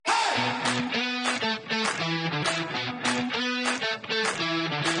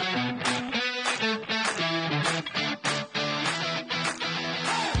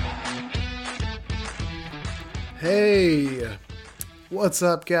What's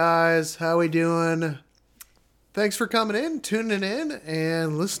up, guys? How we doing? Thanks for coming in, tuning in,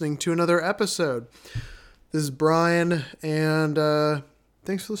 and listening to another episode. This is Brian, and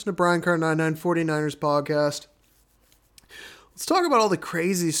thanks for listening to Brian Carr 9949ers podcast. Let's talk about all the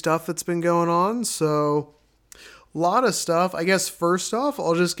crazy stuff that's been going on. So, a lot of stuff. I guess first off,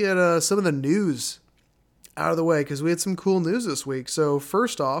 I'll just get some of the news out of the way because we had some cool news this week. So,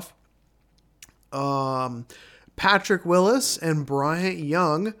 first off, Patrick Willis and Bryant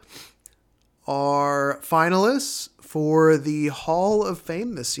Young are finalists for the Hall of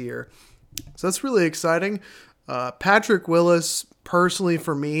Fame this year. So that's really exciting. Patrick Willis, personally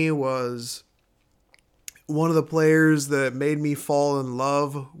for me, was one of the players that made me fall in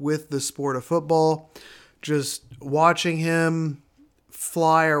love with the sport of football. Just watching him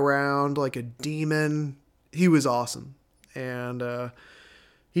fly around like a demon, he was awesome. And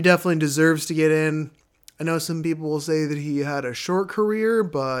he definitely deserves to get in. I know some people will say that he had a short career,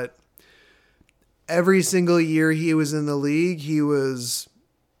 but every single year he was in the league, he was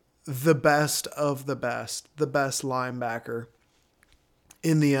the best of the best linebacker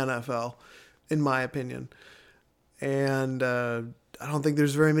in the NFL, in my opinion. And I don't think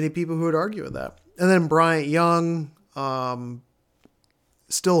there's very many people who would argue with that. And then Bryant Young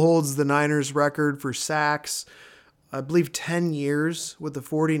still holds the Niners record for sacks. I believe 10 years with the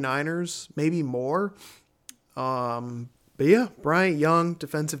 49ers, maybe more. But yeah, Bryant Young,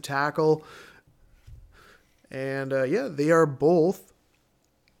 defensive tackle. And they are both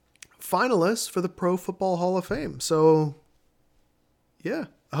finalists for the Pro Football Hall of Fame. So yeah,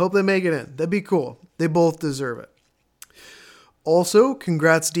 I hope they make it in. That'd be cool. They both deserve it. Also,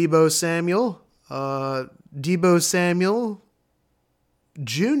 congrats Deebo Samuel. Deebo Samuel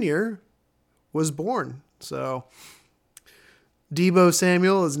Jr. was born. So Deebo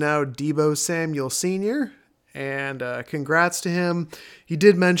Samuel is now Deebo Samuel Sr., and congrats to him. He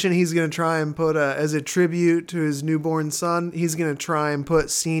did mention he's going to try and put, as a tribute to his newborn son, he's going to try and put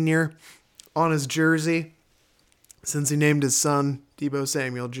Senior on his jersey since he named his son Deebo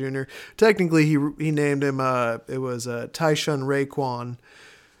Samuel Jr. Technically, he named him, it was Tyshun Raekwon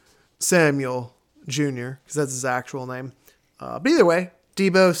Samuel Jr., because that's his actual name. But either way,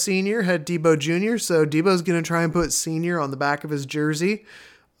 Deebo Sr. had Deebo Jr., so Deebo's going to try and put Senior on the back of his jersey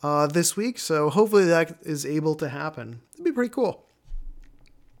this week, so hopefully that is able to happen. It'd be pretty cool.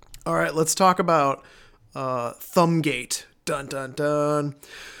 All right, let's talk about Thumbgate. Dun, dun, dun.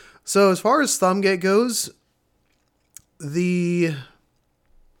 So as far as Thumbgate goes, the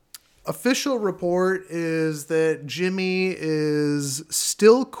official report is that Jimmy is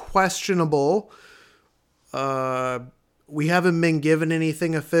still questionable. We haven't been given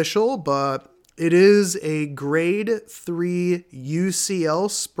anything official, but it is a grade 3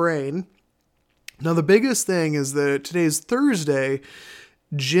 UCL sprain. Now, the biggest thing is that today's Thursday.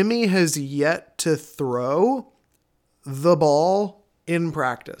 Jimmy has yet to throw the ball in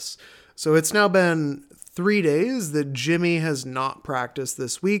practice. So it's now been 3 days that Jimmy has not practiced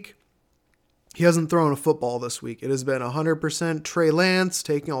this week. He hasn't thrown a football this week. It has been 100% Trey Lance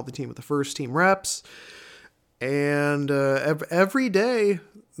taking all the team with the first team reps. And every day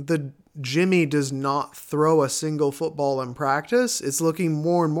the Jimmy does not throw a single football in practice, it's looking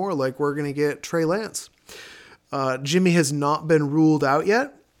more and more like we're going to get Trey Lance. Jimmy has not been ruled out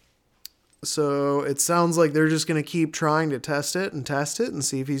yet. So it sounds like they're just going to keep trying to test it and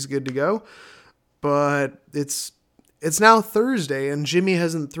see if he's good to go. But it's now Thursday and Jimmy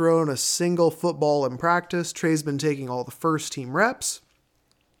hasn't thrown a single football in practice. Trey's been taking all the first team reps.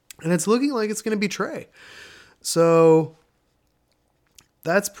 And it's looking like it's going to be Trey. So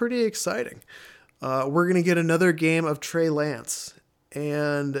that's pretty exciting. We're going to get another game of Trey Lance.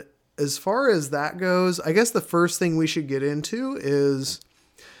 And as far as that goes, I guess the first thing we should get into is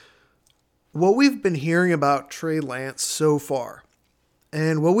what we've been hearing about Trey Lance so far.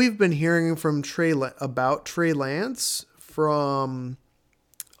 And what we've been hearing from about Trey Lance from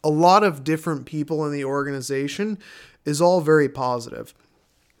a lot of different people in the organization is all very positive.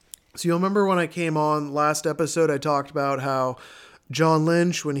 So you'll remember when I came on last episode, I talked about how John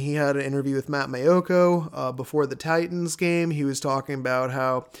Lynch, when he had an interview with Matt Mayoko before the Titans game, he was talking about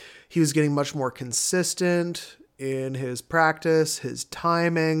how he was getting much more consistent in his practice, his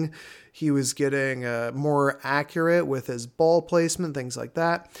timing. He was getting more accurate with his ball placement, things like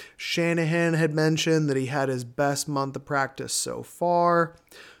that. Shanahan had mentioned that he had his best month of practice so far.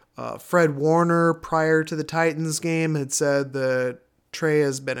 Fred Warner, prior to the Titans game, had said that Trey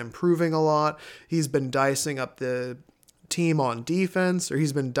has been improving a lot. He's been dicing up the team on defense, or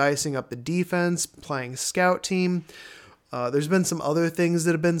he's been dicing up the defense, playing scout team. There's been some other things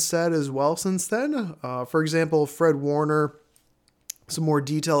that have been said as well since then. For example, Fred Warner some more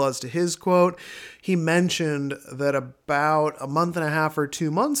detail as to his quote. He mentioned that about a month and a half or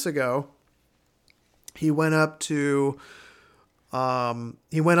 2 months ago, he went up to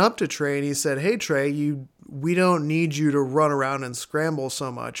Trey and he said, "Hey Trey, we don't need you to run around and scramble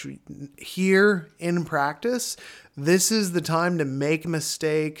so much. Here in practice, this is the time to make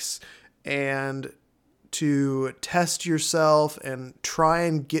mistakes and to test yourself and try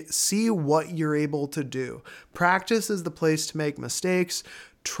and see what you're able to do. Practice is the place to make mistakes.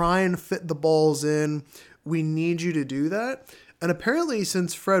 Try and fit the balls in. We need you to do that." And apparently,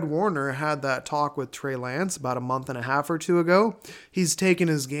 since Fred Warner had that talk with Trey Lance about a month and a half or two ago, he's taken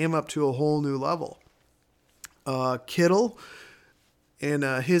his game up to a whole new level. Kittle, in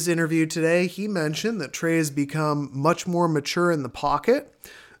his interview today, he mentioned that Trey has become much more mature in the pocket.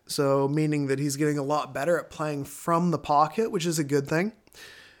 So meaning that he's getting a lot better at playing from the pocket, which is a good thing.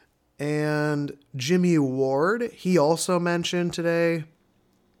 And Jimmy Ward, he also mentioned today,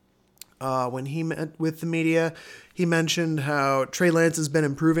 when he met with the media, he mentioned how Trey Lance has been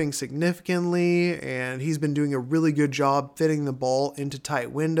improving significantly and he's been doing a really good job fitting the ball into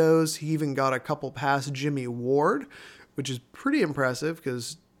tight windows. He even got a couple past Jimmy Ward, which is pretty impressive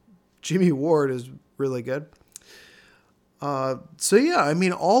because Jimmy Ward is really good. So yeah, I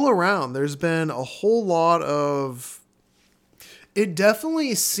mean, all around, there's been a whole lot of, it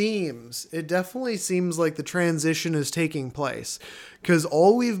definitely seems like the transition is taking place, because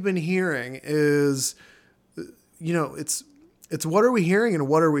all we've been hearing is, it's what are we hearing and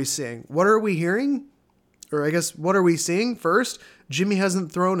what are we seeing? What are we hearing? Or I guess, what are we seeing? First, Jimmy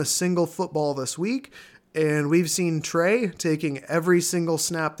hasn't thrown a single football this week. And we've seen Trey taking every single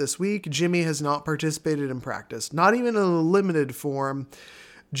snap this week. Jimmy has not participated in practice, not even in a limited form.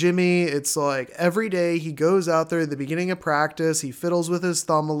 Jimmy, it's like every day he goes out there at the beginning of practice, he fiddles with his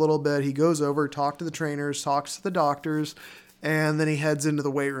thumb a little bit, he goes over, talks to the trainers, talks to the doctors, and then he heads into the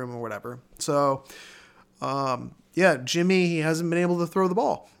weight room or whatever. So, Jimmy, he hasn't been able to throw the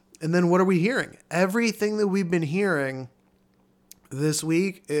ball. And then what are we hearing? Everything that we've been hearing this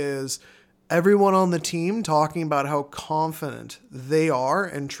week is everyone on the team talking about how confident they are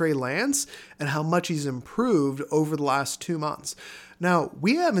in Trey Lance and how much he's improved over the last 2 months. Now,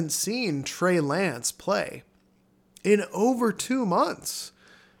 we haven't seen Trey Lance play in over 2 months.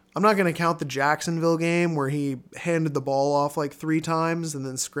 I'm not going to count the Jacksonville game where he handed the ball off like 3 times and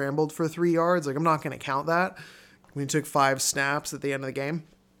then scrambled for 3 yards. Like, I'm not going to count that when he took 5 snaps at the end of the game.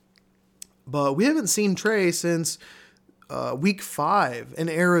 But we haven't seen Trey since week 5 in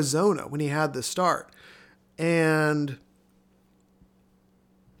Arizona when he had the start. And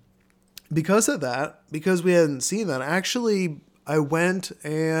because of that, because we hadn't seen that, actually, I went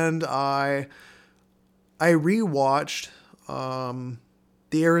and I rewatched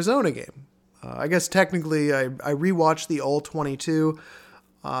the Arizona game. I guess technically I rewatched the All 22.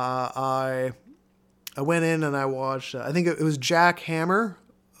 I went in and I watched, I think it was Jack Hammer.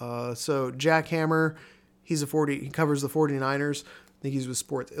 So Jack Hammer, he covers the 49ers. I think he's with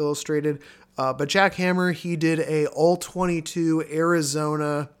Sports Illustrated. But Jack Hammer, he did a All 22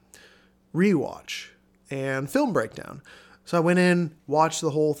 Arizona rewatch and film breakdown. So I went in, watched the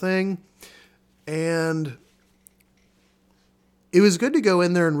whole thing, and it was good to go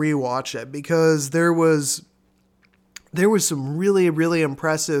in there and rewatch it because there was some really, really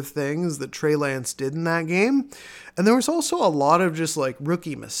impressive things that Trey Lance did in that game. And there was also a lot of just like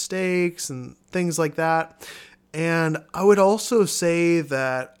rookie mistakes and things like that. And I would also say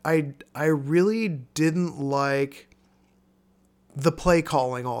that I really didn't like the play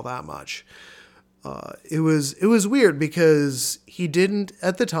calling all that much. It was weird because he didn't,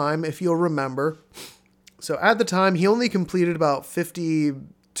 at the time, if you'll remember, so at the time he only completed about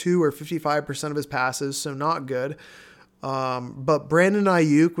 52 or 55% of his passes, so not good. But Brandon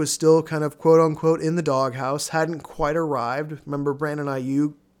Ayuk was still kind of quote unquote in the doghouse, hadn't quite arrived. Remember, Brandon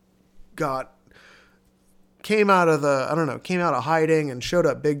Ayuk came out of hiding and showed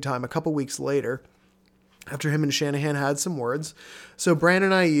up big time a couple weeks later after him and Shanahan had some words. So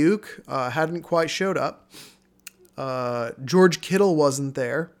Brandon Ayuk hadn't quite showed up. George Kittle wasn't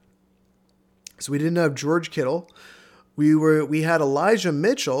there. So we didn't have George Kittle. We had Elijah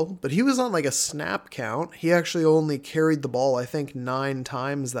Mitchell, but he was on like a snap count. He actually only carried the ball, I think, 9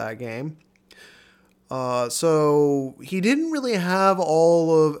 times that game. So he didn't really have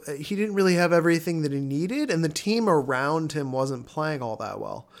everything that he needed, and the team around him wasn't playing all that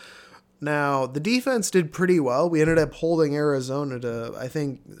well. Now, the defense did pretty well. We ended up holding Arizona to, I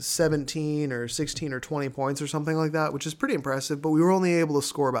think, 17 or 16 or 20 points or something like that, which is pretty impressive, but we were only able to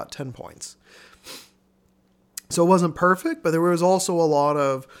score about 10 points. So it wasn't perfect, but there was also a lot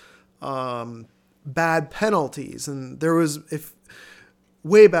of bad penalties. And there was,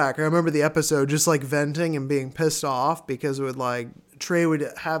 way back, I remember the episode just like venting and being pissed off because it would like Trey would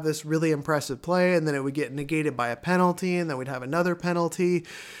have this really impressive play and then it would get negated by a penalty and then we'd have another penalty.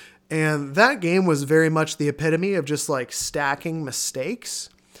 And that game was very much the epitome of just like stacking mistakes.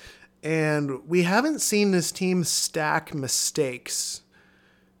 And we haven't seen this team stack mistakes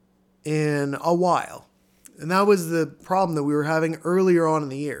in a while. And that was the problem that we were having earlier on in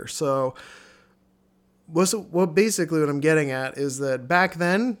the year. So basically what I'm getting at is that back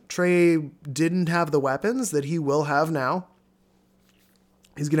then, Trey didn't have the weapons that he will have now.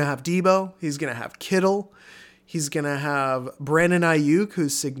 He's going to have Debo. He's going to have Kittle. He's going to have Brandon Ayuk,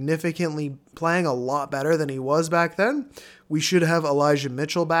 who's significantly playing a lot better than he was back then. We should have Elijah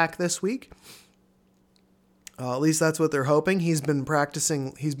Mitchell back this week. At least that's what they're hoping. He's been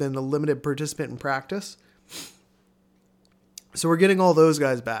practicing. He's been a limited participant in practice. So we're getting all those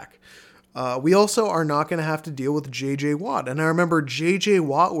guys back. We also are not going to have to deal with J.J. Watt. And I remember J.J.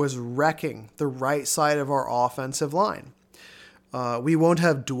 Watt was wrecking the right side of our offensive line. We won't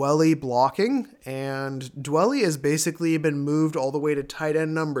have Dwelley blocking, and Dwelley has basically been moved all the way to tight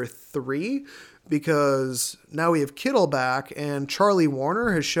end number 3 because now we have Kittle back, and Charlie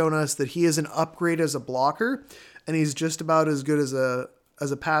Warner has shown us that he is an upgrade as a blocker, and he's just about as good as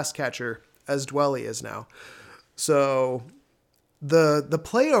a pass catcher as Dwelley is now. So the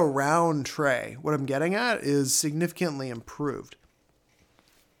play around Trey, what I'm getting at, is significantly improved.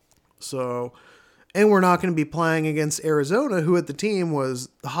 So, and we're not going to be playing against Arizona, who at the team was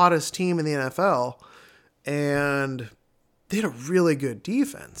the hottest team in the NFL, and they had a really good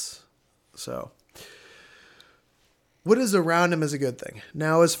defense. So, what is around him is a good thing.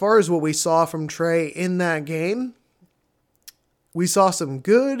 Now, as far as what we saw from Trey in that game, we saw some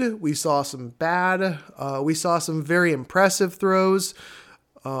good, we saw some bad, we saw some very impressive throws.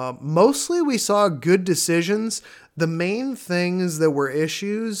 Mostly we saw good decisions. The main things that were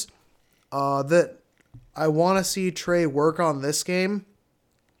issues that I want to see Trey work on this game,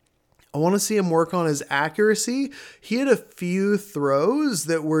 I want to see him work on his accuracy. He had a few throws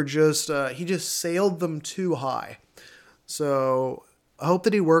that were just, he just sailed them too high. So I hope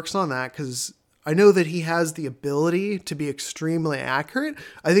that he works on that because I know that he has the ability to be extremely accurate.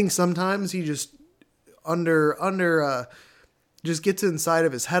 I think sometimes he just just gets inside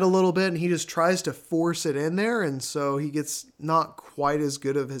of his head a little bit and he just tries to force it in there. And so he gets not quite as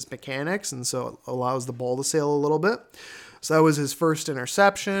good of his mechanics. And so it allows the ball to sail a little bit. So that was his first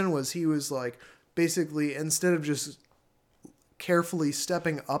interception, he was like, basically, instead of just carefully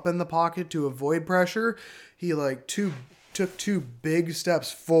stepping up in the pocket to avoid pressure, he like took 2 big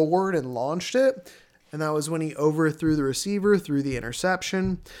steps forward and launched it. And that was when he overthrew the receiver through the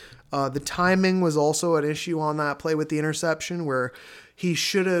interception. The timing was also an issue on that play with the interception where he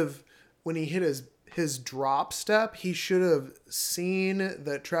should have, when he hit his drop step, he should have seen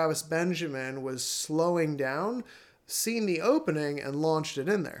that Travis Benjamin was slowing down, seen the opening, and launched it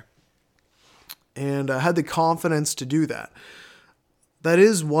in there. And had the confidence to do that. That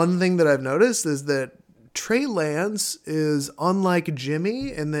is one thing that I've noticed is that Trey Lance is unlike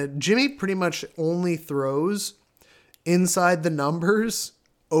Jimmy in that Jimmy pretty much only throws inside the numbers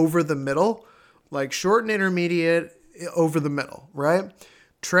over the middle, like short and intermediate over the middle, right?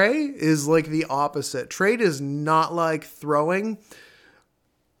 Trey is like the opposite. Trey does not like throwing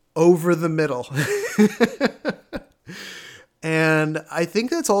over the middle. And I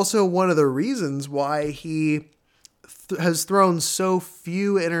think that's also one of the reasons why he has thrown so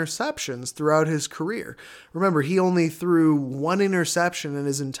few interceptions throughout his career. Remember, he only threw 1 interception in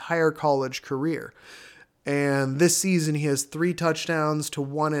his entire college career. And this season, he has 3 touchdowns to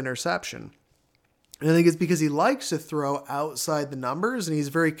 1 interception. And I think it's because he likes to throw outside the numbers and he's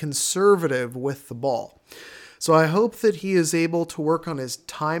very conservative with the ball. So I hope that he is able to work on his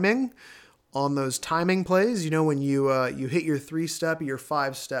timing, on those timing plays. You know, when you hit your 3-step, your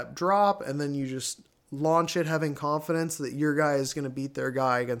 5-step drop, and then you just launch it having confidence that your guy is going to beat their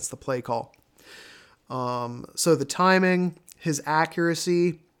guy against the play call. So the timing, his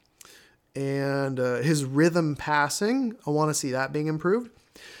accuracy, and his rhythm passing, I want to see that being improved.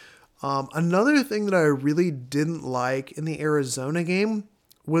 Another thing that I really didn't like in the Arizona game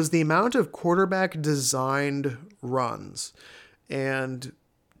was the amount of quarterback designed runs. And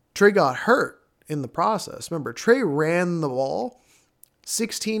Trey got hurt in the process. Remember, Trey ran the ball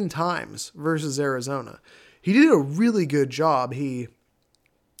 16 times versus Arizona. He did a really good job. If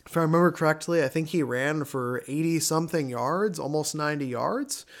I remember correctly, I think he ran for 80 something yards, almost 90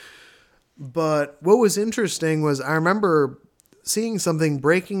 yards. But what was interesting was I remember seeing something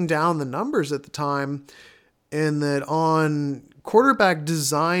breaking down the numbers at the time, and that on quarterback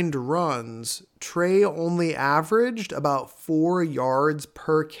designed runs, Trey only averaged about 4 yards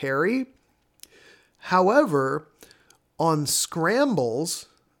per carry. However, on scrambles,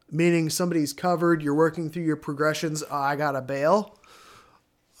 meaning somebody's covered, you're working through your progressions, I gotta bail.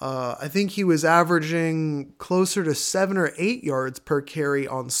 I think he was averaging closer to 7 or 8 yards per carry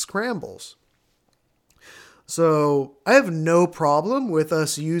on scrambles. So I have no problem with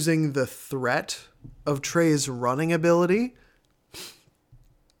us using the threat of Trey's running ability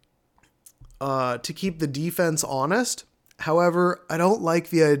to keep the defense honest. However, I don't like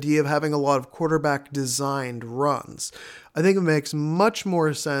the idea of having a lot of quarterback designed runs. I think it makes much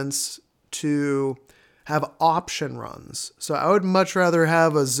more sense to have option runs. So I would much rather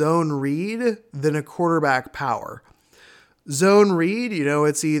have a zone read than a quarterback power. Zone read,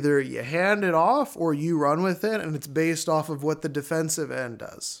 it's either you hand it off or you run with it, and it's based off of what the defensive end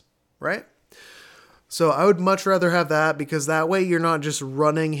does, right? So I would much rather have that, because that way you're not just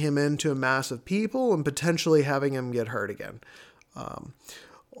running him into a mass of people and potentially having him get hurt again.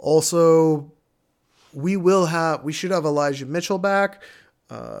 Also, we should have Elijah Mitchell back.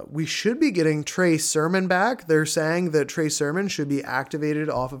 We should be getting Trey Sermon back. They're saying that Trey Sermon should be activated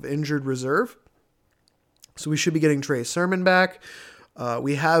off of injured reserve. So we should be getting Trey Sermon back.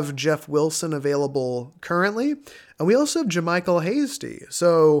 We have Jeff Wilson available currently. And we also have JaMycal Hasty.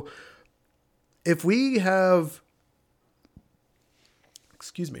 So if we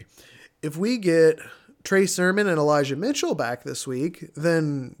get Trey Sermon and Elijah Mitchell back this week,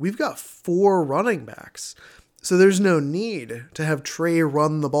 then we've got 4 running backs. So there's no need to have Trey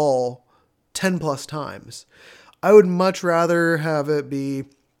run the ball 10 plus times. I would much rather have it be,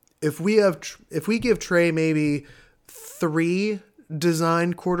 if we give Trey maybe 3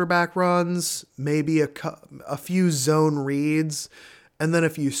 designed quarterback runs, maybe a few zone reads, and then a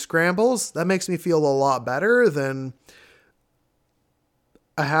few scrambles, that makes me feel a lot better than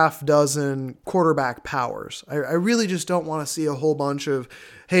a half dozen quarterback powers. I really just don't want to see a whole bunch of,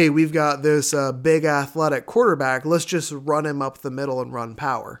 hey, we've got this big athletic quarterback, let's just run him up the middle and run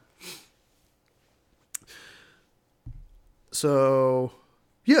power. So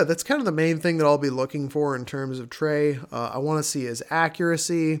yeah, that's kind of the main thing that I'll be looking for in terms of Trey. I want to see his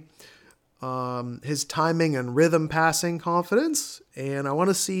accuracy, his timing and rhythm passing confidence. And I want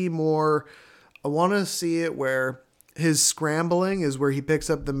to see it where his scrambling is where he picks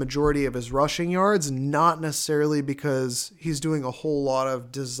up the majority of his rushing yards, not necessarily because he's doing a whole lot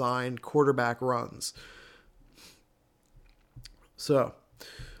of designed quarterback runs. So,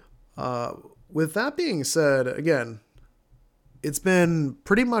 with that being said, again, it's been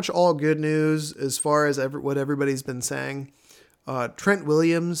pretty much all good news as far as what everybody's been saying. Trent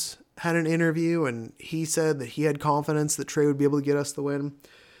Williams had an interview, and he said that he had confidence that Trey would be able to get us the win.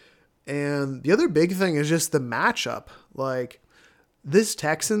 And the other big thing is just the matchup. Like, this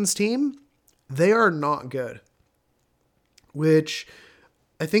Texans team, they are not good. Which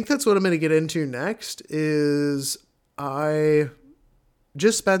I think that's what I'm going to get into next. Is I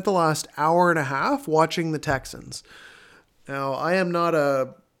just spent the last hour and a half watching the Texans. Now, I am not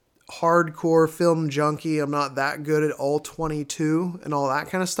a hardcore film junkie. I'm not that good at all 22 and all that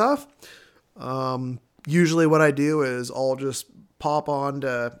kind of stuff. Usually what I do is I'll just pop on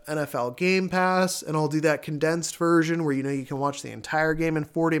to NFL Game Pass, and I'll do that condensed version where you can watch the entire game in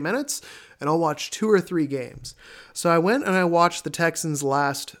 40 minutes, and I'll watch 2 or 3 games. So I went and I watched the Texans'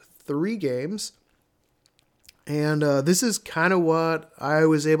 last 3 games, and this is kind of what I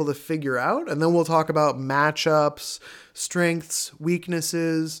was able to figure out, and then we'll talk about matchups, strengths,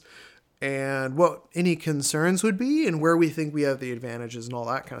 weaknesses, and what any concerns would be, and where we think we have the advantages and all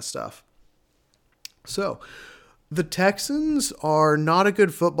that kind of stuff. So, the Texans are not a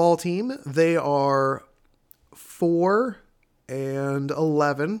good football team. They are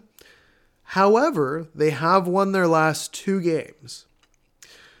 4-11. However, they have won their last 2 games.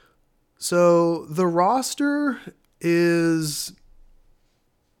 So the roster it's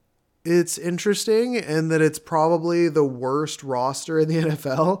interesting in that it's probably the worst roster in the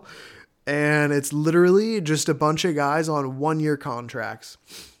NFL. And it's literally just a bunch of guys on 1-year contracts.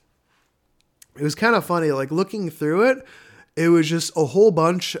 It was kind of funny, like looking through it, it was just a whole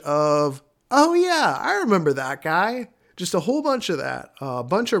bunch of, oh yeah, I remember that guy. Just a whole bunch of that. A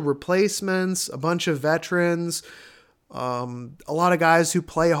bunch of replacements, a bunch of veterans, a lot of guys who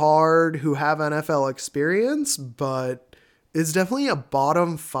play hard, who have NFL experience, but it's definitely a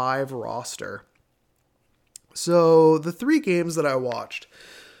bottom 5 roster. So the 3 games that I watched,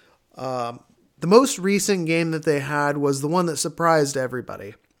 the most recent game that they had was the one that surprised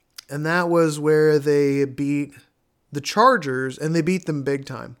everybody. And that was where they beat the Chargers, and they beat them big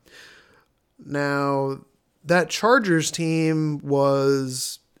time. Now, that Chargers team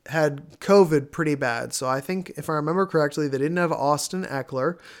was had COVID pretty bad. So I think, if I remember correctly, they didn't have Austin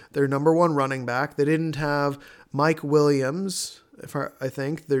Eckler, their number one running back. They didn't have Mike Williams, I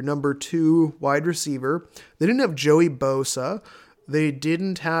think, their number two wide receiver. They didn't have Joey Bosa. They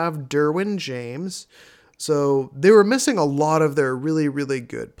didn't have Derwin James. So they were missing a lot of their really, really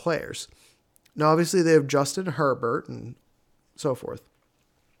good players. Now, obviously, they have Justin Herbert and so forth.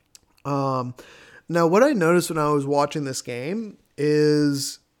 Now, what I noticed when I was watching this game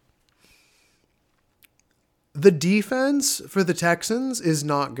is the defense for the Texans is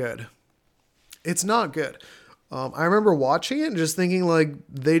not good. It's not good. I remember watching it and just thinking, like,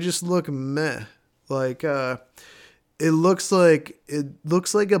 they just look meh. Like, it looks like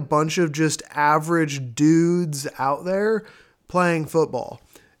a bunch of just average dudes out there playing football.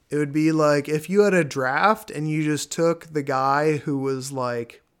 It would be like if you had a draft and you just took the guy who was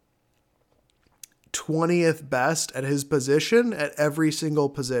like 20th best at his position at every single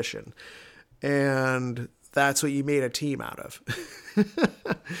position. And that's what you made a team out of.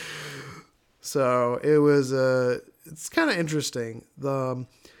 So it's kind of interesting. The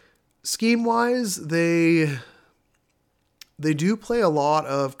scheme wise, they do play a lot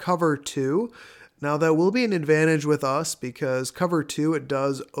of cover 2. Now that will be an advantage with us because cover 2, it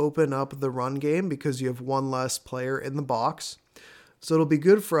does open up the run game because you have one less player in the box. So it'll be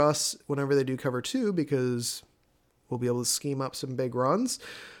good for us whenever they do cover 2 because we'll be able to scheme up some big runs.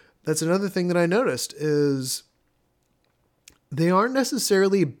 That's another thing that I noticed is they aren't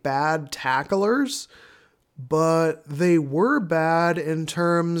necessarily bad tacklers, but they were bad in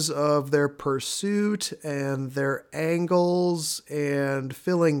terms of their pursuit and their angles and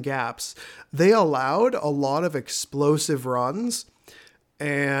filling gaps. They allowed a lot of explosive runs,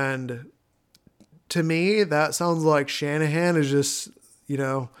 and to me, that sounds like Shanahan is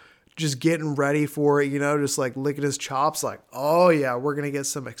just getting ready for it, just like licking his chops like, oh yeah, we're going to get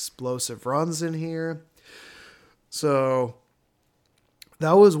some explosive runs in here. So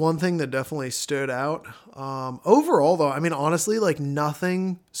that was one thing that definitely stood out. Overall, though, I mean, honestly, like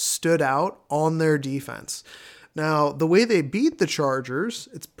nothing stood out on their defense. Now, the way they beat the Chargers,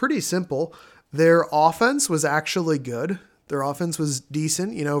 it's pretty simple. Their offense was actually good. Their offense was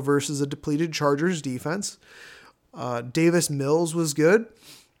decent, versus a depleted Chargers defense. Davis Mills was good.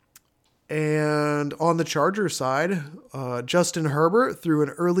 And on the Chargers side, Justin Herbert threw an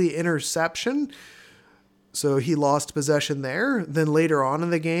early interception. So he lost possession there. Then later on in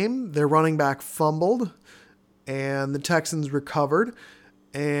the game, their running back fumbled and the Texans recovered.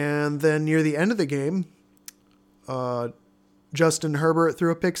 And then near the end of the game, Justin Herbert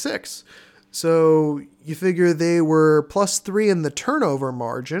threw a pick 6. So you figure they were +3 in the turnover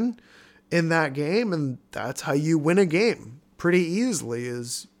margin in that game. And that's how you win a game pretty easily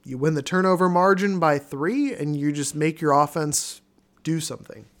is you win the turnover margin by 3 and you just make your offense do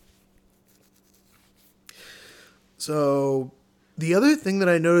something. So the other thing that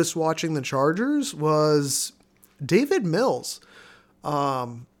I noticed watching the Chargers was David Mills.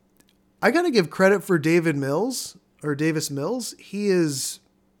 I got to give credit for Davis Mills. He's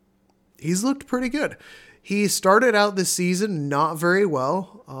looked pretty good. He started out this season not very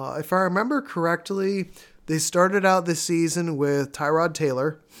well. If I remember correctly, they started out this season with Tyrod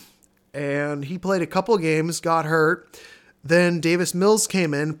Taylor, and he played a couple games, got hurt. Then Davis Mills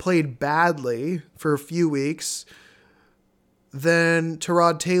came in, played badly for a few weeks. Then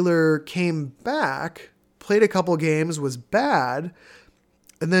Tyrod Taylor came back, played a couple games, was bad.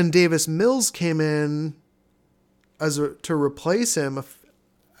 And then Davis Mills came in to replace him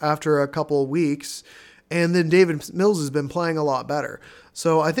after a couple weeks. And then Davis Mills has been playing a lot better.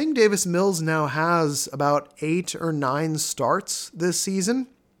 So I think Davis Mills now has about 8 or 9 starts this season.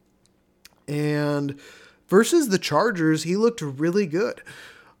 And versus the Chargers, he looked really good.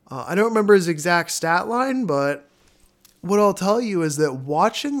 I don't remember his exact stat line, but what I'll tell you is that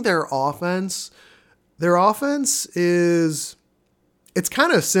watching their offense is, it's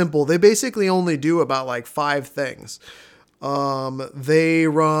kind of simple. They basically only do about like 5 things. They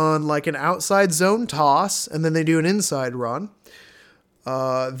run like an outside zone toss, and then they do an inside run.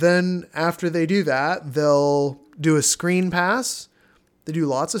 Then after they do that, they'll do a screen pass. They do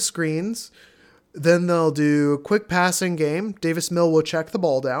lots of screens. Then they'll do a quick passing game. Davis Mills will check the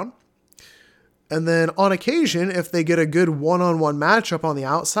ball down. And then on occasion, if they get a good one-on-one matchup on the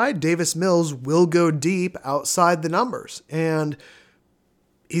outside, Davis Mills will go deep outside the numbers. And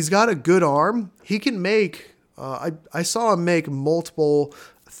he's got a good arm. He can make, I saw him make multiple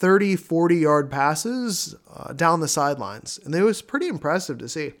 30, 40-yard passes down the sidelines. And it was pretty impressive to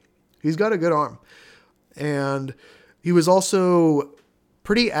see. He's got a good arm. And he was also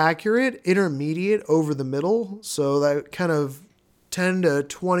pretty accurate, intermediate over the middle. So that kind of 10 to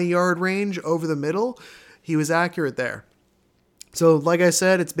 20 yard range over the middle, he was accurate there. So like I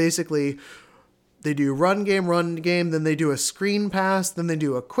said, it's basically they do run game, then they do a screen pass, then they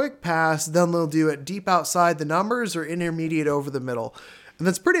do a quick pass, then they'll do it deep outside the numbers or intermediate over the middle. And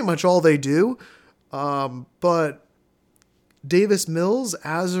that's pretty much all they do. But Davis Mills,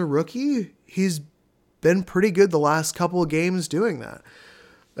 as a rookie, he's been pretty good the last couple of games doing that.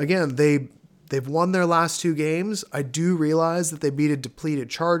 Again, they've won their last 2 games. I do realize that they beat a depleted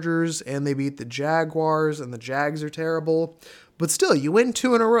Chargers and they beat the Jaguars, and the Jags are terrible. But still, you win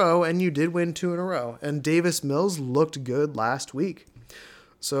 2 in a row, and you did win 2 in a row. And Davis Mills looked good last week.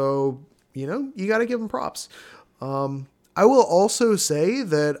 So, you got to give him props. I will also say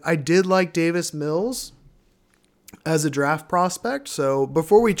that I did like Davis Mills as a draft prospect. So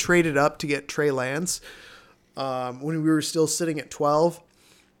before we traded up to get Trey Lance, when we were still sitting at 12,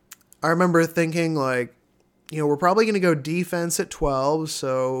 I remember thinking we're probably going to go defense at 12.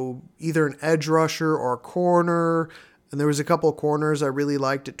 So either an edge rusher or a corner. And there was a couple of corners I really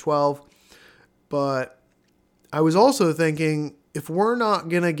liked at 12. But I was also thinking, if we're not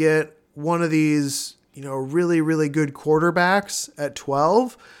going to get one of these, really, really good quarterbacks at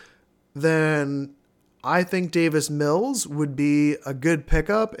 12, then I think Davis Mills would be a good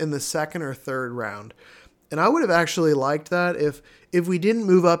pickup in the 2nd or 3rd round. And I would have actually liked that if we didn't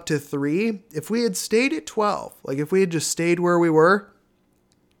move up to 3, if we had stayed at 12, if we had just stayed where we were,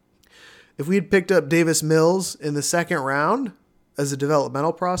 if we had picked up Davis Mills in the 2nd round as a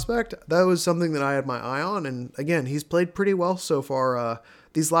developmental prospect, that was something that I had my eye on. And again, he's played pretty well so far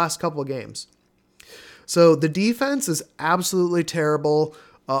these last couple of games. So the defense is absolutely terrible.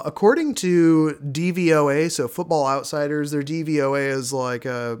 According to DVOA, so Football Outsiders, their DVOA is like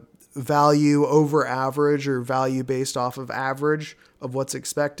a value over average or value based off of average of what's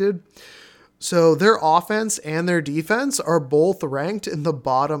expected. So their offense and their defense are both ranked in the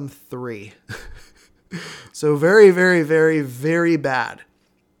bottom 3. So very, very, very, very bad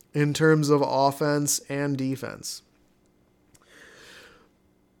in terms of offense and defense.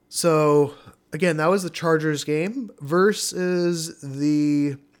 So again, that was the Chargers game versus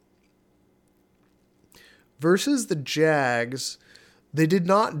the Jags. They did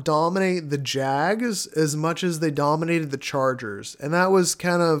not dominate the Jags as much as they dominated the Chargers. And that was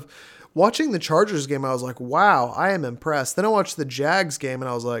kind of, watching the Chargers game, I was like, wow, I am impressed. Then I watched the Jags game and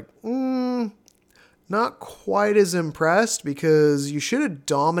I was like, not quite as impressed, because you should have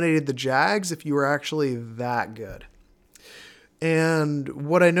dominated the Jags if you were actually that good. And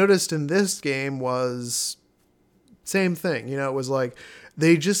what I noticed in this game was same thing. It was like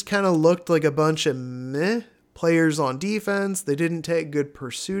they just kind of looked like a bunch of meh players on defense. They didn't take good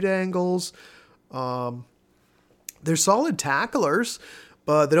pursuit angles. They're solid tacklers,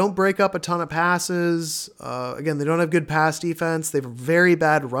 but they don't break up a ton of passes. Again, they don't have good pass defense. They have a very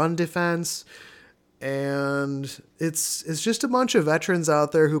bad run defense. And it's just a bunch of veterans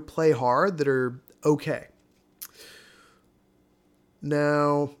out there who play hard that are okay.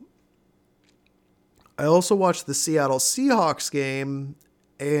 Now, I also watched the Seattle Seahawks game,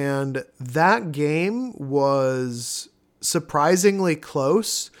 and that game was surprisingly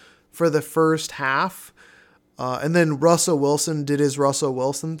close for the first half. And then Russell Wilson did his Russell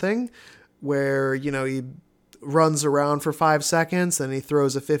Wilson thing where, he runs around for 5 seconds and he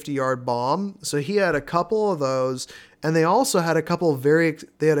throws a 50-yard bomb. So he had a couple of those, and they also had a couple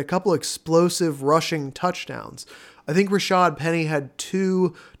explosive rushing touchdowns. I think Rashad Penny had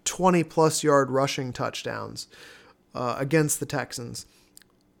 2 20-plus yard rushing touchdowns against the Texans.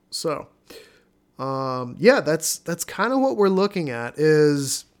 So, that's kind of what we're looking at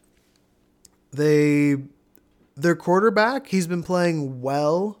is their quarterback, he's been playing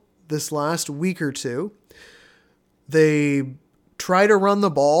well this last week or two. They try to run the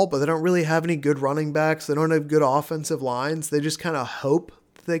ball, but they don't really have any good running backs. They don't have good offensive lines. They just kind of hope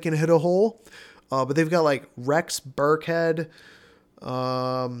that they can hit a hole. But they've got like Rex Burkhead,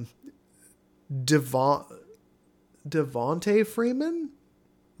 Devontae Freeman,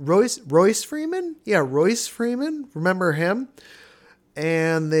 Royce Freeman. Yeah, Royce Freeman. Remember him?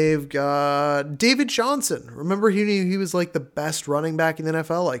 And they've got David Johnson. Remember he was like the best running back in the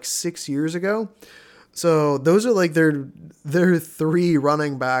NFL like 6 years ago. So those are like their 3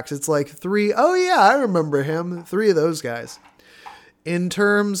 running backs. It's like 3. Oh yeah, I remember him. 3 of those guys. In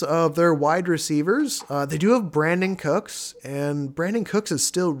terms of their wide receivers, they do have Brandon Cooks, and Brandon Cooks is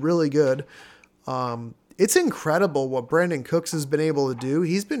still really good. It's incredible what Brandon Cooks has been able to do.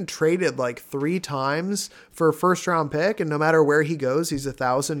 He's been traded like 3 times for a first-round pick, and no matter where he goes, he's a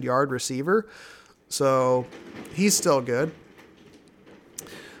 1,000-yard receiver. So he's still good.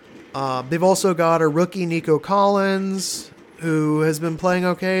 They've also got a rookie, Nico Collins, who has been playing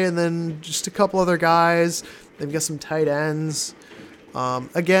okay, and then just a couple other guys. They've got some tight ends.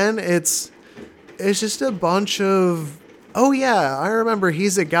 Again, it's just a bunch of, oh yeah, I remember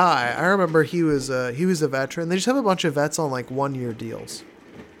he's a guy. I remember he was a veteran. They just have a bunch of vets on like 1-year deals.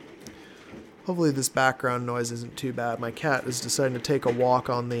 Hopefully this background noise isn't too bad. My cat is deciding to take a walk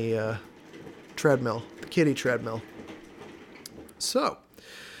on the treadmill, the kitty treadmill. So,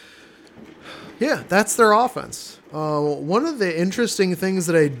 yeah, that's their offense. One of the interesting things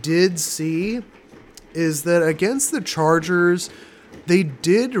that I did see is that against the Chargers, they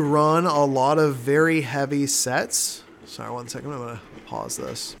did run a lot of very heavy sets. Sorry, 1 second. I'm going to pause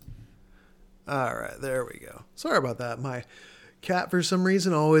this. All right, there we go. Sorry about that. My cat, for some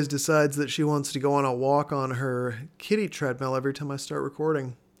reason, always decides that she wants to go on a walk on her kitty treadmill every time I start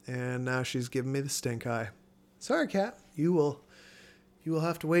recording. And now she's giving me the stink eye. Sorry, cat. You will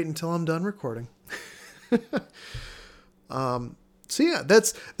have to wait until I'm done recording. So yeah,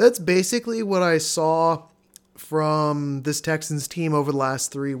 that's basically what I saw from this Texans team over the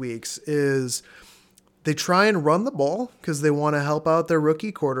last 3 weeks. Is they try and run the ball because they want to help out their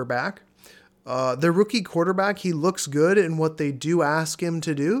rookie quarterback. Their rookie quarterback, he looks good in what they do ask him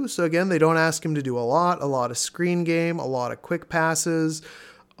to do. So again, they don't ask him to do a lot of screen game, a lot of quick passes.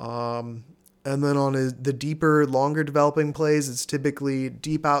 And then on the deeper, longer developing plays, it's typically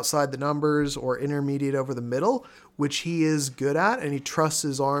deep outside the numbers or intermediate over the middle, which he is good at and he trusts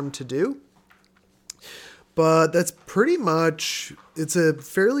his arm to do. But that's pretty much, it's a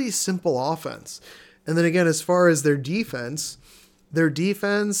fairly simple offense. And then again, as far as their defense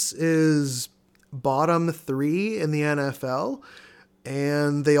is bottom 3 in the NFL.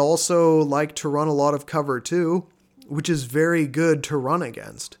 And they also like to run a lot of cover too, which is very good to run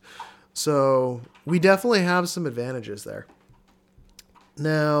against. So we definitely have some advantages there.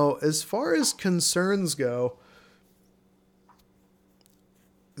 Now, as far as concerns go,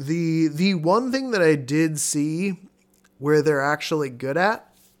 the one thing that I did see where they're actually good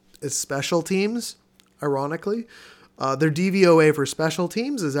at is special teams, ironically. Their DVOA for special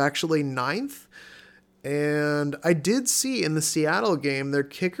teams is actually 9th. And I did see in the Seattle game, their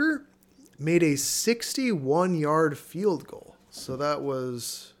kicker made a 61-yard field goal. So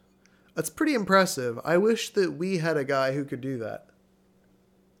that's pretty impressive. I wish that we had a guy who could do that.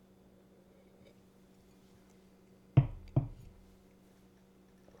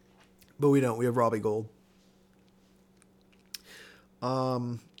 But we don't. We have Robbie Gould.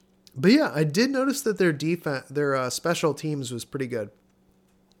 But yeah, I did notice that their special teams was pretty good.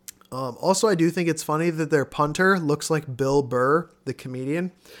 Also, I do think it's funny that their punter looks like Bill Burr, the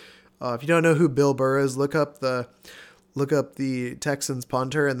comedian. If you don't know who Bill Burr is, look up the Texans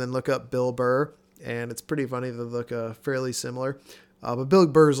punter and then look up Bill Burr, and it's pretty funny. They look fairly similar. But Bill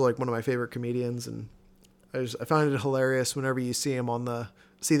Burr is like one of my favorite comedians, and I find it hilarious whenever you see him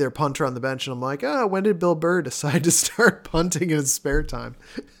see their punter on the bench, and I'm like, when did Bill Burr decide to start punting in his spare time?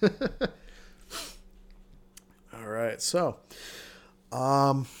 All right, so,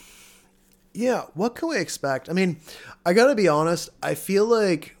 yeah, what can we expect? I mean, I gotta be honest, I feel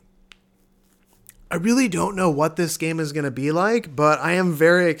like I really don't know what this game is going to be like, but I am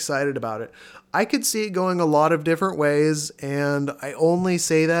very excited about it. I could see it going a lot of different ways, and I only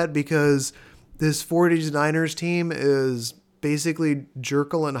say that because this 49ers team is basically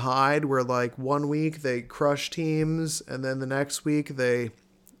Jekyll and Hyde, where like 1 week they crush teams, and then the next week they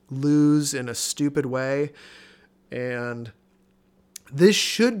lose in a stupid way. And this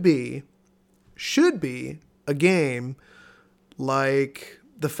should be a game like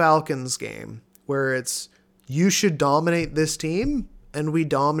the Falcons game, where it's you should dominate this team and we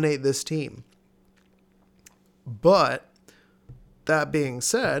dominate this team. But that being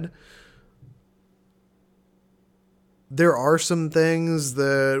said, there are some things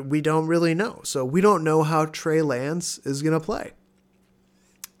that we don't really know. So we don't know how Trey Lance is going to play.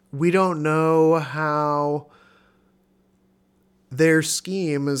 We don't know how their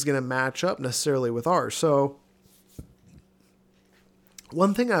scheme is going to match up necessarily with ours. So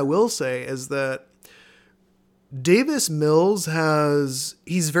one thing I will say is that Davis Mills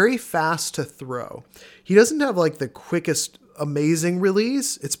he's very fast to throw. He doesn't have like the quickest amazing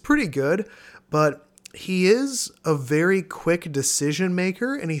release. It's pretty good, but he is a very quick decision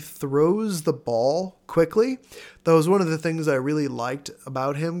maker and he throws the ball quickly. That was one of the things I really liked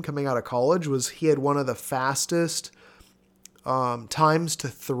about him coming out of college, was he had one of the fastest times to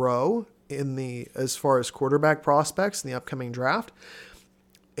throw as far as quarterback prospects in the upcoming draft.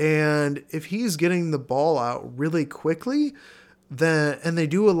 And if he's getting the ball out really quickly, and they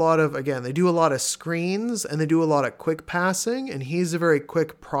do a lot of screens and they do a lot of quick passing, and he's a very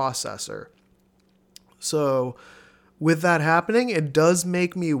quick processor. So with that happening, it does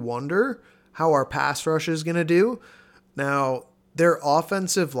make me wonder how our pass rush is going to do. Now, their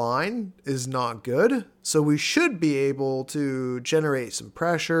offensive line is not good, so we should be able to generate some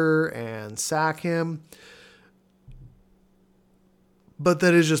pressure and sack him. But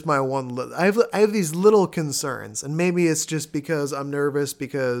that is just my one. I have these little concerns, and maybe it's just because I'm nervous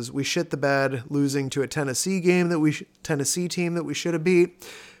because we shit the bed losing to a Tennessee team that we should have beat,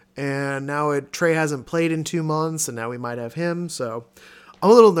 and now Trey hasn't played in 2 months, and now we might have him. So I'm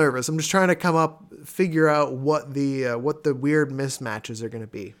a little nervous. I'm just trying to figure out what the weird mismatches are going to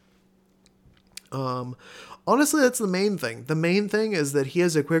be. Honestly, that's the main thing. The main thing is that he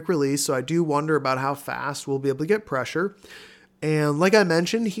has a quick release, so I do wonder about how fast we'll be able to get pressure. And like I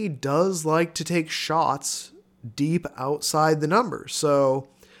mentioned, he does like to take shots deep outside the numbers. So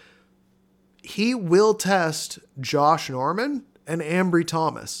he will test Josh Norman and Ambry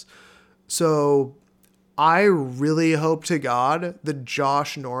Thomas. So I really hope to God that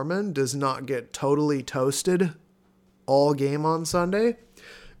Josh Norman does not get totally toasted all game on Sunday.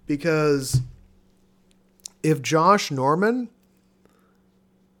 Because if Josh Norman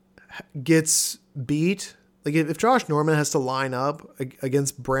gets beat, like if Josh Norman has to line up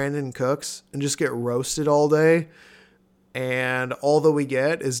against Brandon Cooks and just get roasted all day, and all that we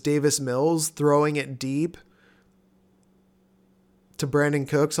get is Davis Mills throwing it deep to Brandon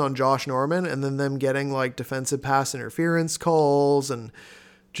Cooks on Josh Norman, and then them getting like defensive pass interference calls and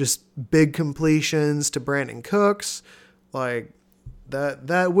just big completions to Brandon Cooks, like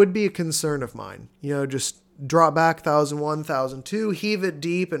that would be a concern of mine. Just drop back 1,001, 1,002, heave it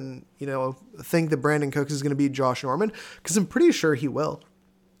deep, and, think that Brandon Cooks is going to beat Josh Norman, because I'm pretty sure he will.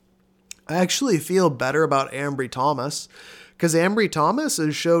 I actually feel better about Ambry Thomas, because Ambry Thomas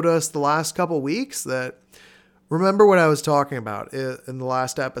has showed us the last couple weeks that, remember what I was talking about in the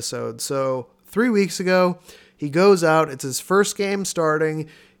last episode. So 3 weeks ago, he goes out, it's his first game starting,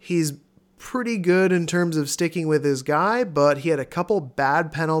 he's pretty good in terms of sticking with his guy, but he had a couple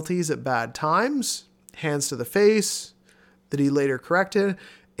bad penalties at bad times, hands to the face, that he later corrected,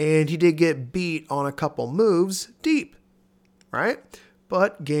 and he did get beat on a couple moves deep, right?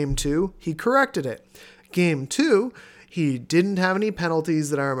 But game 2, he corrected it. Game 2, he didn't have any penalties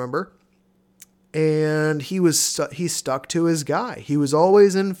that I remember, and he stuck to his guy. He was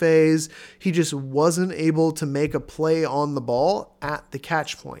always in phase. He just wasn't able to make a play on the ball at the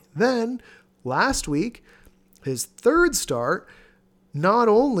catch point. Then, last week, his third start, not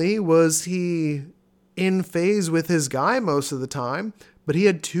only was he in phase with his guy most of the time, but he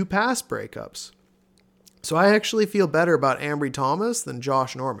had 2 pass breakups. So I actually feel better about Ambry Thomas than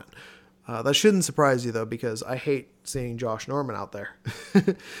Josh Norman. That shouldn't surprise you though, because I hate seeing Josh Norman out there.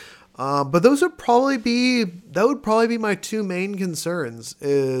 But that would probably be my 2 main concerns,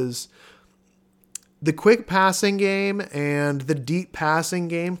 is the quick passing game and the deep passing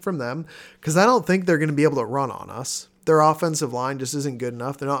game from them, because I don't think they're going to be able to run on us. Their offensive line just isn't good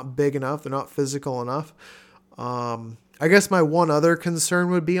enough. They're not big enough. They're not physical enough. I guess my one other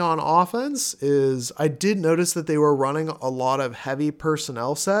concern would be on offense is I did notice that they were running a lot of heavy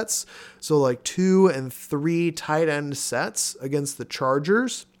personnel sets. So like 2 and 3 tight end sets against the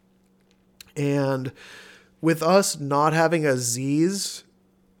Chargers. And with us not having Azeez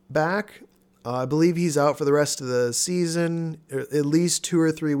back, I believe he's out for the rest of the season, at least 2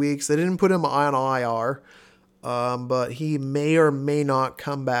 or 3 weeks. They didn't put him on IR. But he may or may not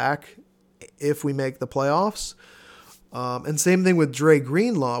come back if we make the playoffs. And same thing with Dre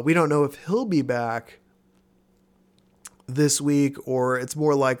Greenlaw. We don't know if he'll be back this week, or it's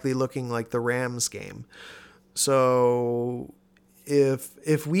more likely looking like the Rams game. So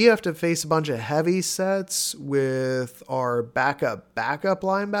if we have to face a bunch of heavy sets with our backup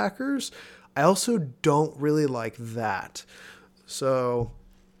linebackers, I also don't really like that. So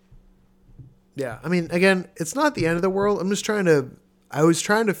yeah, I mean, again, it's not the end of the world. I was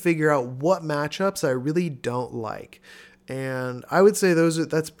trying to figure out what matchups I really don't like. And I would say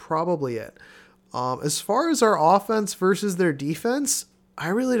that's probably it. As far as our offense versus their defense, I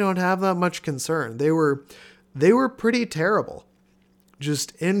really don't have that much concern. They were pretty terrible.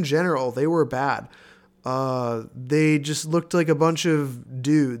 Just in general, they were bad. They just looked like a bunch of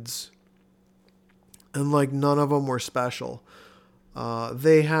dudes. And like none of them were special.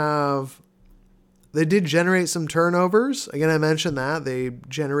 They did generate some turnovers. Again, I mentioned that. They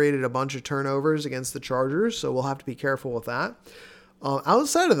generated a bunch of turnovers against the Chargers, so we'll have to be careful with that.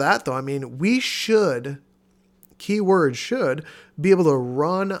 Outside of that, though, I mean, we should, keyword should, be able to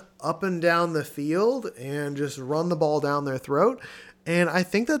run up and down the field and just run the ball down their throat. And I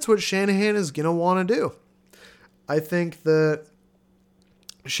think that's what Shanahan is going to want to do. I think that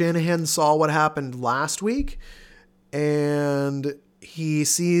Shanahan saw what happened last week, and he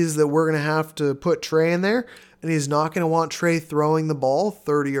sees that we're going to have to put Trey in there, and he's not going to want Trey throwing the ball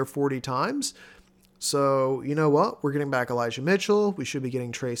 30 or 40 times. So, you know what? We're getting back Elijah Mitchell. We should be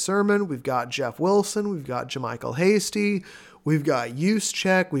getting Trey Sermon. We've got Jeff Wilson. We've got JaMychal Hasty. We've got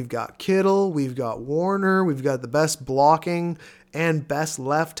Juszczyk. We've got Kittle. We've got Warner. We've got the best blocking and best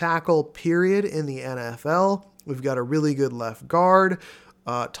left tackle, period, in the NFL. We've got a really good left guard.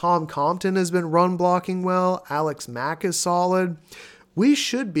 Tom Compton has been run blocking well. Alex Mack is solid. We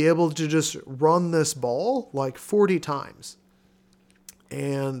should be able to just run this ball like 40 times.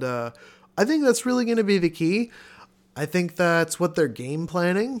 And I think that's really going to be the key. I think that's what they're game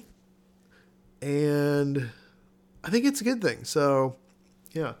planning. And I think it's a good thing. So,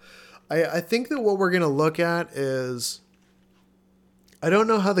 yeah. I think that what we're going to look at is, I don't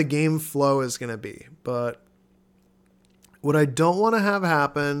know how the game flow is going to be, but what I don't want to have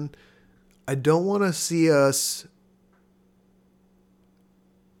happen, I don't want to see us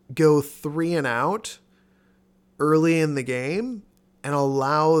go 3 and out early in the game and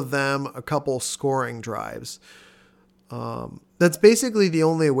allow them a couple scoring drives. That's basically the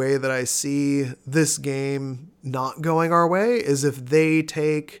only way that I see this game not going our way, is if they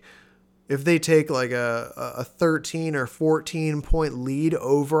take like a 13 or 14 point lead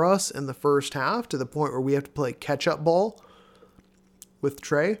over us in the first half, to the point where we have to play catch up ball with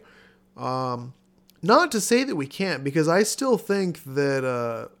Trey. Not to say that we can't, because I still think that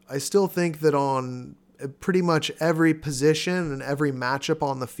on pretty much every position and every matchup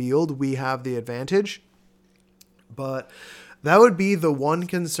on the field, we have the advantage. But that would be the one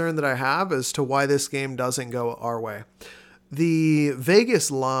concern that I have as to why this game doesn't go our way. The Vegas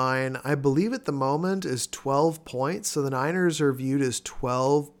line, I believe at the moment, is 12 points. So the Niners are viewed as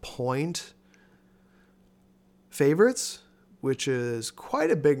 12-point favorites, which is quite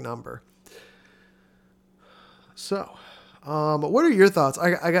a big number. So, what are your thoughts?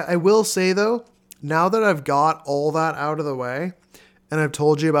 I will say, though, now that I've got all that out of the way, and I've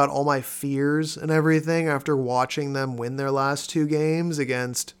told you about all my fears and everything after watching them win their last 2 games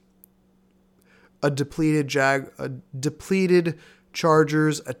against a depleted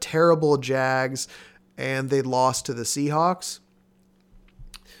Chargers, a terrible Jags, and they lost to the Seahawks,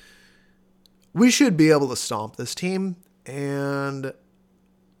 we should be able to stomp this team. And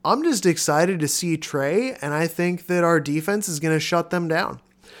I'm just excited to see Trey, and I think that our defense is going to shut them down.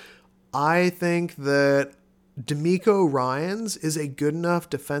 I think that DeMeco Ryans is a good enough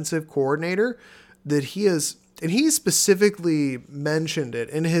defensive coordinator that he is, and he specifically mentioned it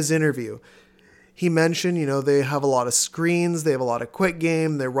in his interview. He mentioned, they have a lot of screens, they have a lot of quick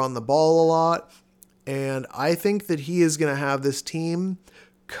game, they run the ball a lot, and I think that he is going to have this team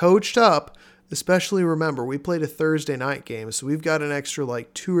coached up. Especially, remember, we played a Thursday night game, so we've got an extra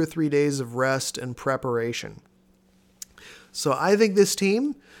 2 or 3 days of rest and preparation. So I think this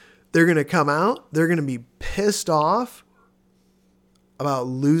team, they're going to come out, they're going to be pissed off about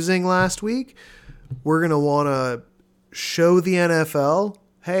losing last week. We're going to want to show the NFL,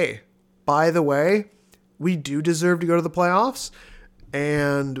 hey, by the way, we do deserve to go to the playoffs.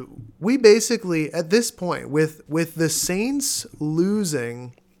 And we basically, at this point, with the Saints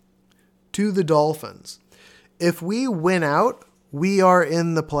losing to the Dolphins, if we win out, we are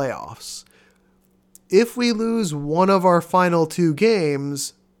in the playoffs. If we lose one of our final 2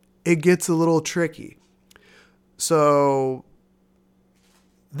 games, it gets a little tricky. So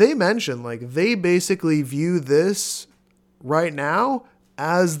they mentioned, they basically view this right now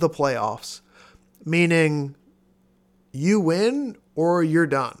as the playoffs, meaning you win or you're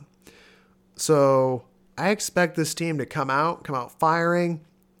done. So I expect this team to come out firing.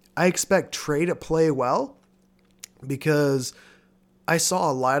 I expect Trey to play well, because I saw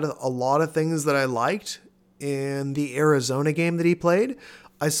a lot of things that I liked in the Arizona game that he played.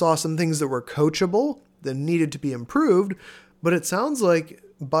 I saw some things that were coachable that needed to be improved, but it sounds like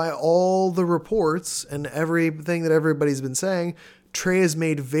by all the reports and everything that everybody's been saying, Trey has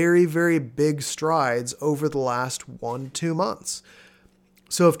made very, very big strides over the last 1-2 months.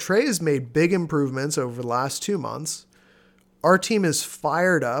 So if Trey has made big improvements over the last 2 months, our team is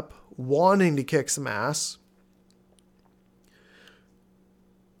fired up, wanting to kick some ass.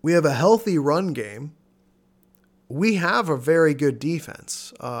 We have a healthy run game. We have a very good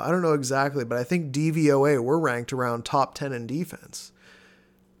defense. I don't know exactly, but I think DVOA, we're ranked around top 10 in defense.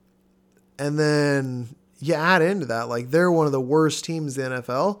 And then you add into that, they're one of the worst teams in the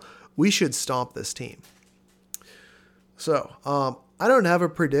NFL. We should stomp this team. So, I don't have a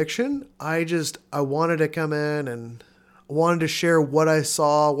prediction. I wanted to come in and wanted to share what I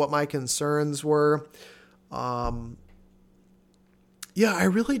saw, what my concerns were. I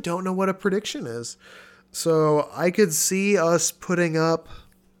really don't know what a prediction is. So I could see us putting up.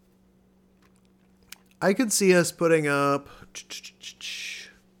 I could see us putting up.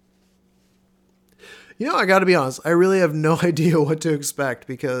 I got to be honest. I really have no idea what to expect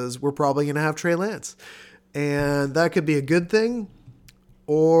because we're probably going to have Trey Lance. And that could be a good thing,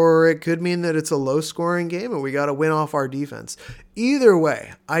 or it could mean that it's a low-scoring game and we got to win off our defense. Either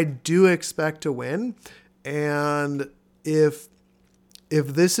way, I do expect to win. And if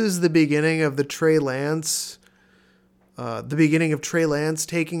this is the beginning of Trey Lance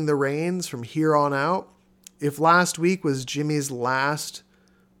taking the reins from here on out, if last week was Jimmy's last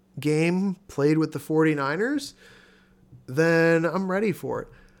game played with the 49ers, then I'm ready for it.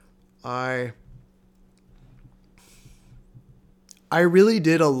 I really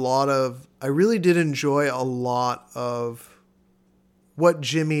did enjoy a lot of what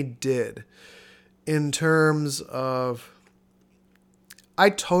Jimmy did in terms of, I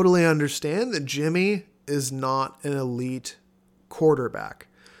totally understand that Jimmy is not an elite quarterback.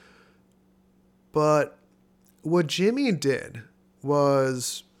 But what Jimmy did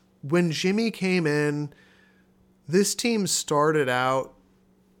was, when Jimmy came in, this team started out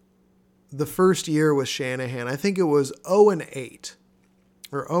the first year with Shanahan. I think it was 0-8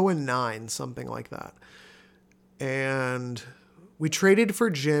 or 0-9, something like that. And we traded for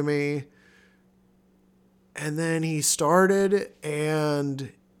Jimmy, and then he started,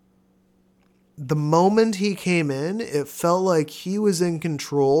 and the moment he came in, it felt like he was in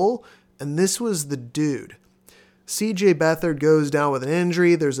control, and this was the dude. CJ Beathard goes down with an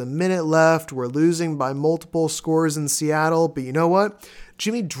injury. There's a minute left. We're losing by multiple scores in Seattle. But you know what?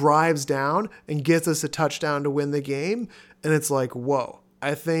 Jimmy drives down and gets us a touchdown to win the game. And it's like, whoa,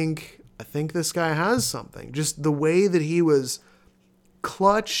 I think this guy has something. Just the way that he was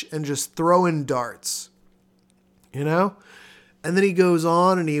clutch and just throwing darts, And then he goes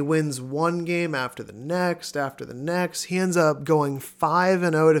on and he wins one game after the next. He ends up going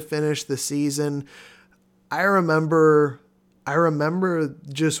 5-0 to finish the season. I remember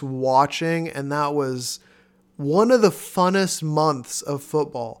just watching, and that was one of the funnest months of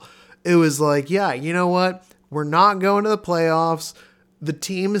football. It was like, yeah, you know what? We're not going to the playoffs. The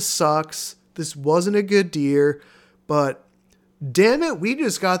team sucks. This wasn't a good year, but damn it, we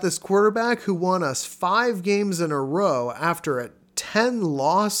just got this quarterback who won us 5 games in a row after 10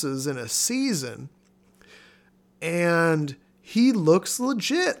 losses in a season. And he looks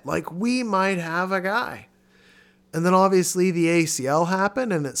legit. Like, we might have a guy. And then obviously the ACL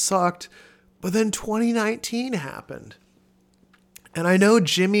happened and it sucked. But then 2019 happened. And I know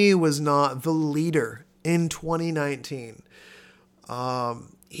Jimmy was not the leader in 2019.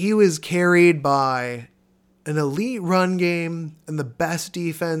 He was carried by an elite run game and the best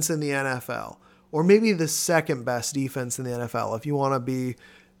defense in the NFL. Or maybe the second best defense in the NFL if you want to be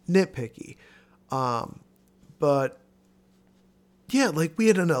nitpicky. But yeah, like, we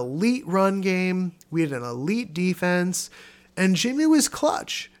had an elite run game. We had an elite defense. And Jimmy was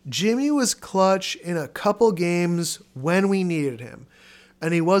clutch. Jimmy was clutch in a couple games when we needed him.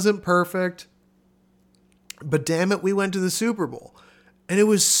 And he wasn't perfect. But damn it, we went to the Super Bowl. And it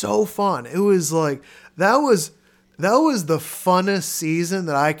was so fun. It was like, that was the funnest season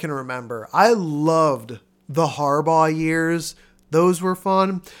that I can remember. I loved the Harbaugh years. Those were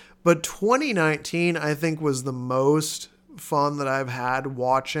fun. But 2019, I think, was the most fun that I've had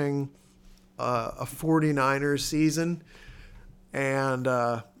watching a 49ers season. And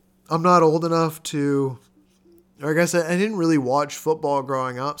I'm not old enough to, or I guess I didn't really watch football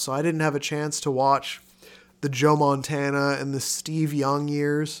growing up, so I didn't have a chance to watch the Joe Montana and the Steve Young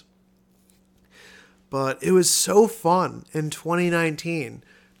years. But it was so fun in 2019.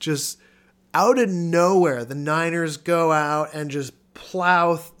 Just out of nowhere, the Niners go out and just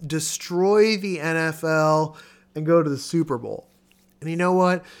destroy the NFL and go to the Super Bowl. And you know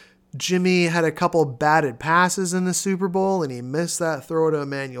what? Jimmy had a couple batted passes in the Super Bowl, and he missed that throw to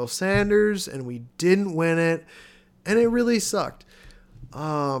Emmanuel Sanders, and we didn't win it, and it really sucked.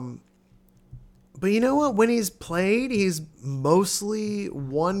 But you know what? When he's played, he's mostly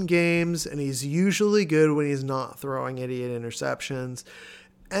won games, and he's usually good when he's not throwing idiot interceptions.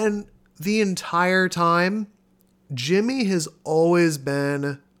 And the entire time, Jimmy has always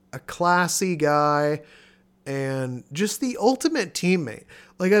been a classy guy and just the ultimate teammate.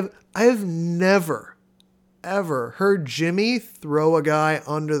 Like, I've never, ever heard Jimmy throw a guy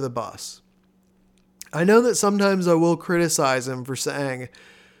under the bus. I know that sometimes I will criticize him for saying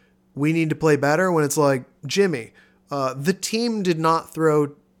we need to play better when it's like, Jimmy, the team did not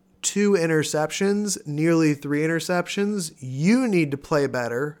throw 2 interceptions, nearly 3 interceptions. You need to play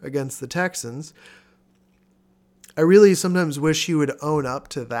better against the Texans. I really sometimes wish he would own up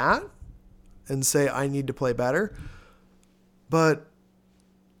to that and say, I need to play better. But,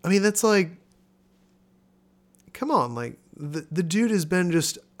 I mean, that's like, come on, like, the dude has been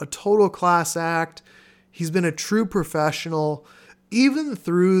just a total class act. He's been a true professional, even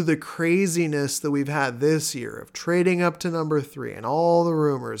through the craziness that we've had this year of trading up to number 3 and all the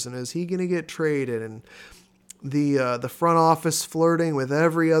rumors. And is he going to get traded? And the front office flirting with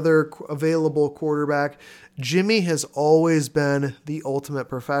every other available quarterback. Jimmy has always been the ultimate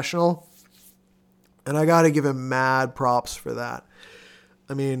professional. And I got to give him mad props for that.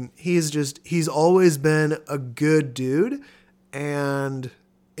 I mean, he's always been a good dude. And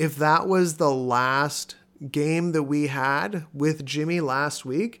if that was the last game that we had with Jimmy last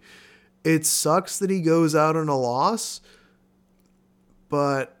week, it sucks that he goes out on a loss.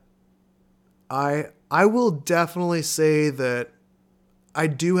 But I will definitely say that I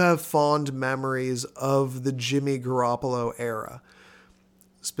do have fond memories of the Jimmy Garoppolo era.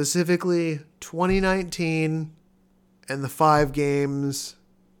 Specifically 2019 and the 5 games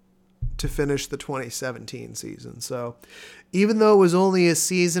to finish the 2017 season. So even though it was only a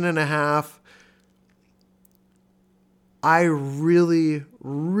season and a half, I really,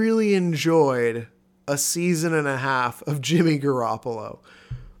 really enjoyed a season and a half of Jimmy Garoppolo,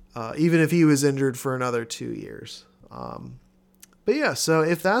 even if he was injured for another 2 years. But yeah, so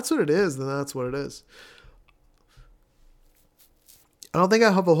if that's what it is, then that's what it is. I don't think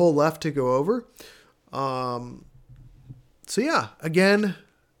I have a whole left to go over. So yeah, again,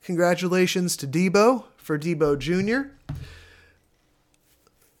 congratulations to Debo for Debo Jr.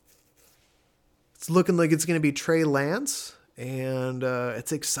 It's looking like it's going to be Trey Lance, and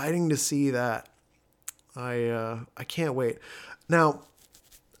it's exciting to see that. I can't wait. Now,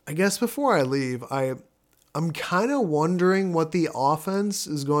 I guess before I leave, I'm kind of wondering what the offense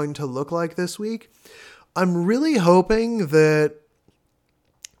is going to look like this week. I'm really hoping that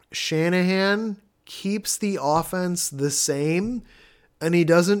Shanahan keeps the offense the same and he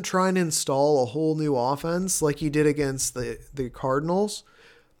doesn't try and install a whole new offense like he did against the Cardinals.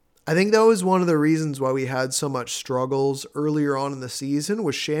 I think that was one of the reasons why we had so much struggles earlier on in the season,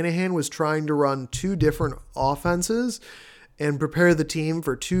 was Shanahan was trying to run 2 different offenses and prepare the team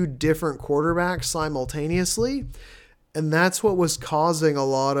for 2 different quarterbacks simultaneously. And that's what was causing a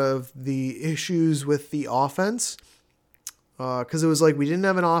lot of the issues with the offense. Because it was like we didn't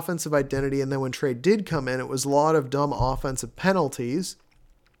have an offensive identity, and then when Trey did come in, it was a lot of dumb offensive penalties.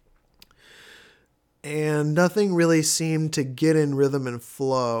 And nothing really seemed to get in rhythm and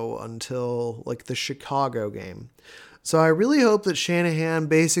flow until like the Chicago game. So I really hope that Shanahan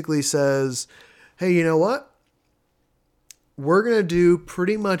basically says, hey, you know what? We're going to do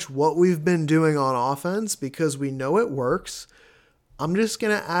pretty much what we've been doing on offense because we know it works. I'm just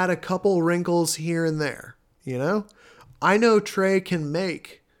going to add a couple wrinkles here and there, you know? I know Trey can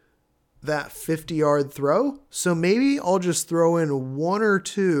make that 50-yard throw, so maybe I'll just throw in 1 or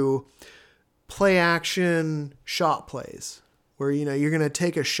 2 play action shot plays where, you know, you're going to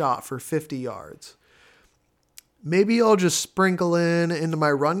take a shot for 50 yards. Maybe I'll just sprinkle into my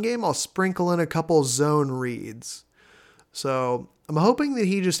run game, I'll sprinkle in a couple zone reads. So I'm hoping that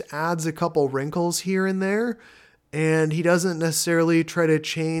he just adds a couple wrinkles here and there, and he doesn't necessarily try to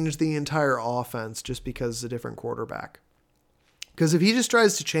change the entire offense just because it's a different quarterback. Because if he just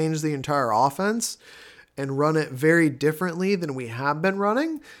tries to change the entire offense and run it very differently than we have been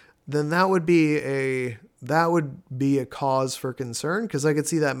running, then that would be a cause for concern, because I could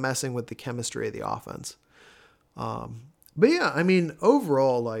see that messing with the chemistry of the offense. But yeah, I mean,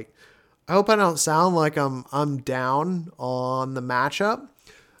 overall, like, I hope I don't sound like I'm down on the matchup.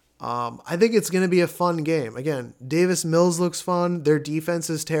 I think it's going to be a fun game. Again, Davis Mills looks fun. Their defense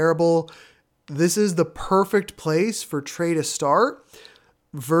is terrible. This is the perfect place for Trey to start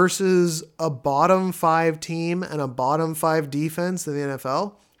versus a bottom 5 team and a bottom 5 defense in the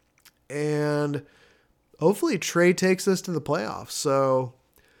NFL. And hopefully Trey takes us to the playoffs. So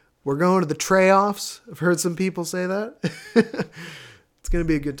we're going to the Trey-offs. I've heard some people say that. It's going to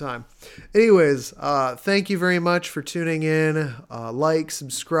be a good time. Anyways, thank you very much for tuning in. Like,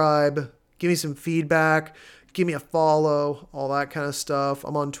 subscribe, give me some feedback, give me a follow, all that kind of stuff.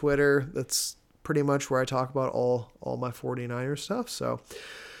 I'm on Twitter. That's pretty much where I talk about all my 49ers stuff. So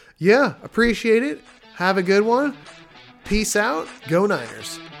yeah, appreciate it. Have a good one. Peace out. Go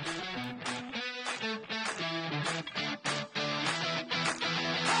Niners.